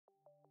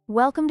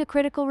Welcome to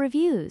Critical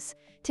Reviews.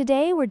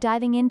 Today we're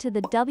diving into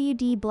the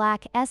WD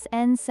Black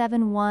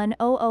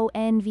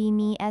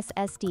SN7100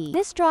 SSD.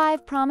 This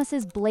drive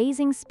promises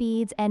blazing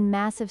speeds and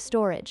massive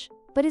storage.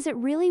 But is it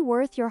really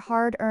worth your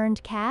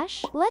hard-earned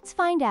cash? Let's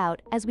find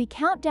out as we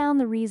count down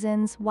the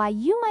reasons why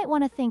you might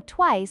want to think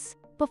twice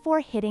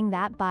before hitting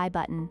that buy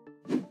button.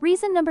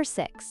 Reason number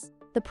 6,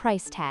 the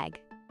price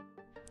tag.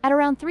 At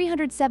around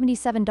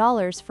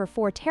 $377 for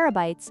 4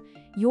 terabytes,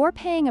 you're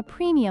paying a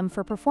premium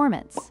for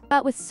performance.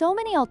 But with so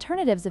many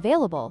alternatives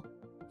available,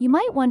 you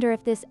might wonder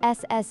if this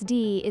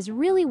SSD is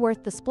really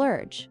worth the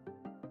splurge.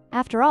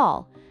 After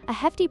all, a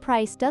hefty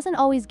price doesn't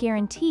always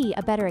guarantee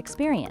a better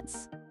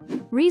experience.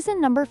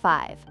 Reason number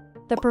 5,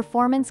 the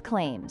performance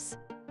claims.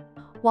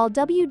 While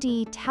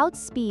WD touts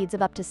speeds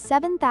of up to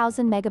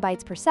 7,000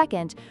 megabytes per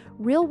second,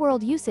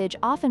 real-world usage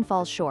often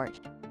falls short.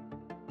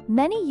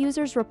 Many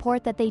users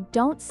report that they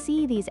don't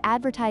see these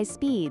advertised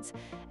speeds,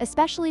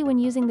 especially when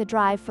using the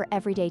drive for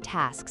everyday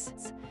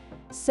tasks.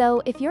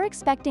 So if you're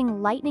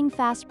expecting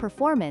lightning-fast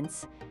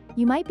performance,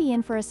 you might be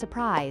in for a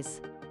surprise.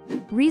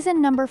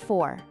 Reason number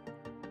 4,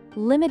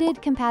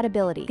 limited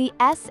compatibility. The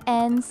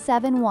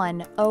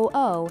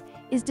SN7100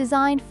 is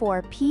designed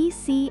for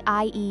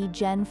PCIe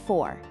Gen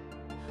 4,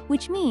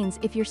 which means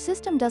if your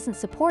system doesn't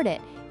support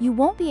it, you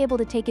won't be able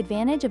to take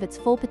advantage of its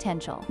full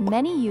potential.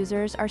 Many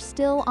users are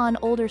still on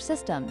older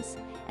systems,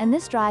 and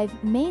this drive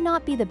may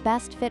not be the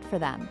best fit for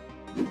them.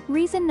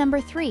 Reason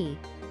number 3,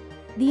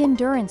 the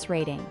endurance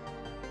rating.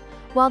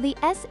 While the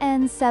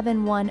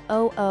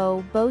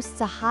SN7100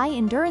 boasts a high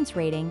endurance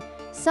rating,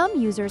 some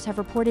users have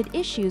reported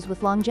issues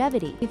with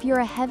longevity. If you're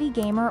a heavy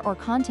gamer or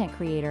content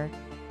creator,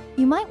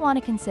 you might want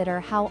to consider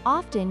how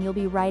often you'll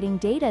be writing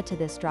data to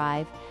this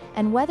drive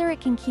and whether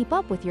it can keep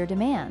up with your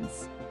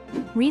demands.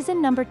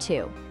 Reason number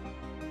 2,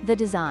 the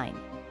design.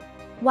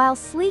 While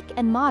sleek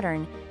and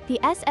modern, the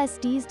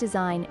SSD's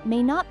design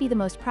may not be the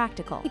most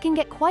practical. It can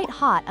get quite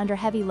hot under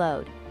heavy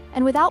load,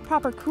 and without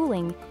proper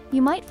cooling,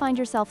 you might find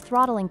yourself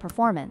throttling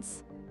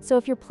performance. So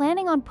if you're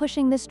planning on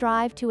pushing this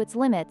drive to its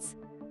limits,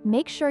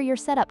 make sure your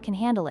setup can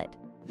handle it.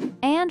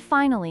 And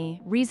finally,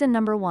 reason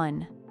number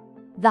 1,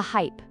 the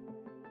hype.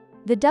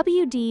 The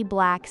WD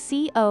Black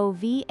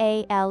COVALENTS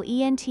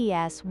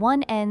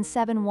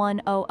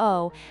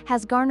 1N7100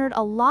 has garnered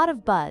a lot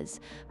of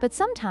buzz, but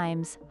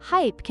sometimes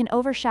hype can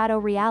overshadow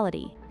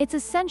reality. It's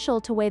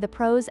essential to weigh the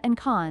pros and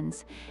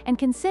cons and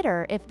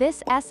consider if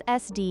this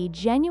SSD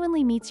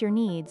genuinely meets your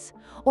needs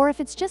or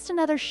if it's just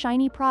another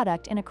shiny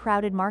product in a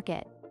crowded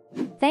market.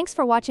 Thanks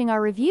for watching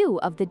our review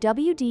of the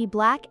WD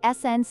Black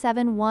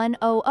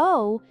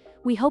SN7100.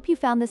 We hope you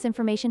found this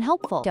information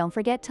helpful. Don't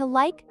forget to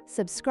like,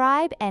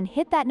 subscribe, and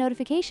hit that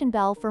notification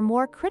bell for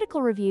more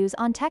critical reviews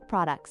on tech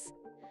products.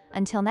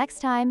 Until next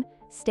time,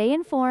 stay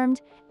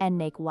informed and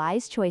make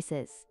wise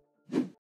choices.